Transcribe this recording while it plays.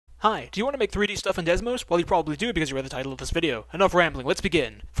Hi, do you want to make 3D stuff in Desmos? Well, you probably do because you read the title of this video. Enough rambling, let's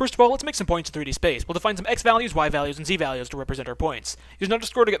begin. First of all, let's make some points in 3D space. We'll define some x values, y values, and z values to represent our points. Use an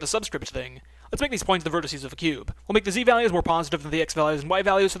underscore to get the subscript thing. Let's make these points the vertices of a cube. We'll make the z values more positive than the x values and y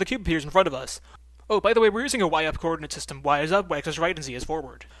values so the cube appears in front of us. Oh, by the way, we're using a y-up coordinate system. Y is up, x is right, and z is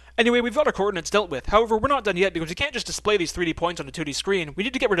forward. Anyway, we've got our coordinates dealt with. However, we're not done yet because we can't just display these 3D points on a 2D screen. We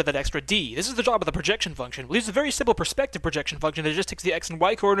need to get rid of that extra d. This is the job of the projection function. We'll use a very simple perspective projection function that just takes the x and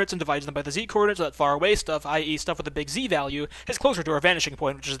y coordinates and divides them by the z coordinates so that far away stuff, i.e. stuff with a big z value, is closer to our vanishing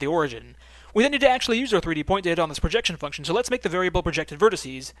point, which is the origin. We then need to actually use our 3D point data on this projection function, so let's make the variable projected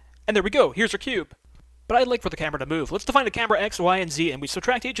vertices. And there we go, here's our cube. But I'd like for the camera to move. Let's define a camera x, y, and z, and we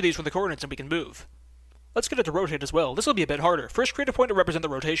subtract each of these from the coordinates and we can move. Let's get it to rotate as well. This will be a bit harder. First, create a point to represent the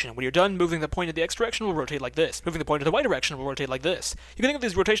rotation. When you're done, moving the point in the x direction will rotate like this. Moving the point in the y direction will rotate like this. You can think of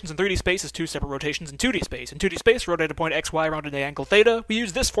these rotations in 3D space as two separate rotations in 2D space. In 2D space, to rotate a point x, y around an angle theta, we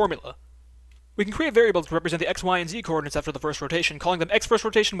use this formula. We can create variables to represent the x, y, and z coordinates after the first rotation, calling them x first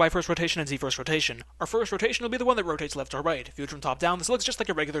rotation, y first rotation, and z first rotation. Our first rotation will be the one that rotates left or right. Viewed from top down, this looks just like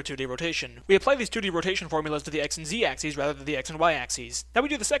a regular 2D rotation. We apply these 2D rotation formulas to the x and z axes rather than the x and y axes. Now we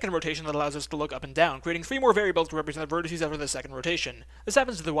do the second rotation that allows us to look up and down, creating 3 more variables to represent the vertices after the second rotation. This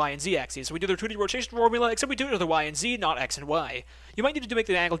happens to the y and z axes, so we do their 2D rotation formula, except we do it to the y and z, not x and y. You might need to make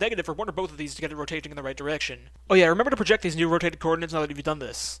the angle negative for one or both of these to get it rotating in the right direction. Oh yeah, remember to project these new rotated coordinates now that you've done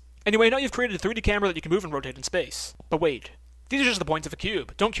this. Anyway, now you've created a 3D camera that you can move and rotate in space. But wait, these are just the points of a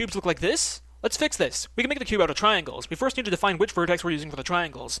cube. Don't cubes look like this? Let's fix this. We can make the cube out of triangles. We first need to define which vertex we're using for the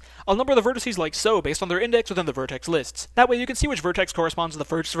triangles. I'll number the vertices like so, based on their index within the vertex lists. That way you can see which vertex corresponds to the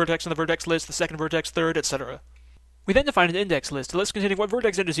first vertex in the vertex list, the second vertex, third, etc. We then define an index list, a list containing what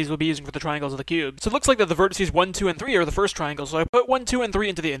vertex indices we'll be using for the triangles of the cube. So it looks like that the vertices 1, 2, and 3 are the first triangle, so I put 1, 2, and 3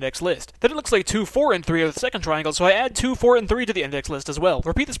 into the index list. Then it looks like 2, 4, and 3 are the second triangle, so I add 2, 4, and 3 to the index list as well.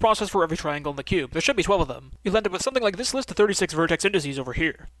 Repeat this process for every triangle in the cube. There should be 12 of them. You'll end up with something like this list of 36 vertex indices over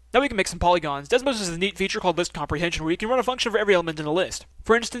here. Now we can make some polygons. Desmos is a neat feature called list comprehension where you can run a function for every element in a list.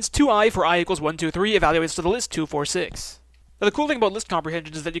 For instance, 2i for I equals 1, 2, 3 evaluates to the list 2, 4, 6. Now the cool thing about list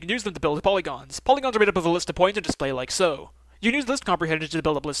comprehension is that you can use them to build polygons. Polygons are made up of a list of points and display like so. You can use list comprehension to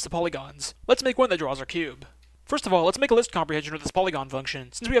build up lists of polygons. Let's make one that draws our cube. First of all, let's make a list comprehension with this polygon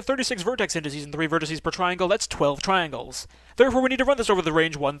function. Since we have 36 vertex indices and 3 vertices per triangle, that's 12 triangles. Therefore, we need to run this over the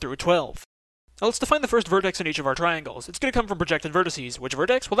range 1 through 12. Now let's define the first vertex in each of our triangles. It's going to come from projected vertices. Which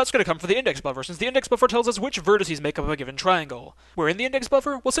vertex? Well, that's going to come from the index buffer, since the index buffer tells us which vertices make up a given triangle. Where in the index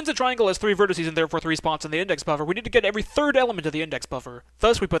buffer? Well, since a triangle has 3 vertices and therefore 3 spots in the index buffer, we need to get every third element of the index buffer.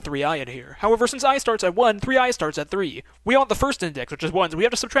 Thus, we put 3i in here. However, since I starts at 1, 3i starts at 3. We want the first index, which is 1, so we have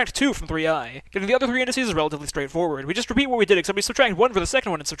to subtract 2 from 3i. Getting the other 3 indices is relatively straightforward. We just repeat what we did, except we subtract 1 for the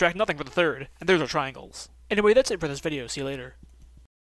second one and subtract nothing for the third. And there's our triangles. Anyway, that's it for this video. See you later.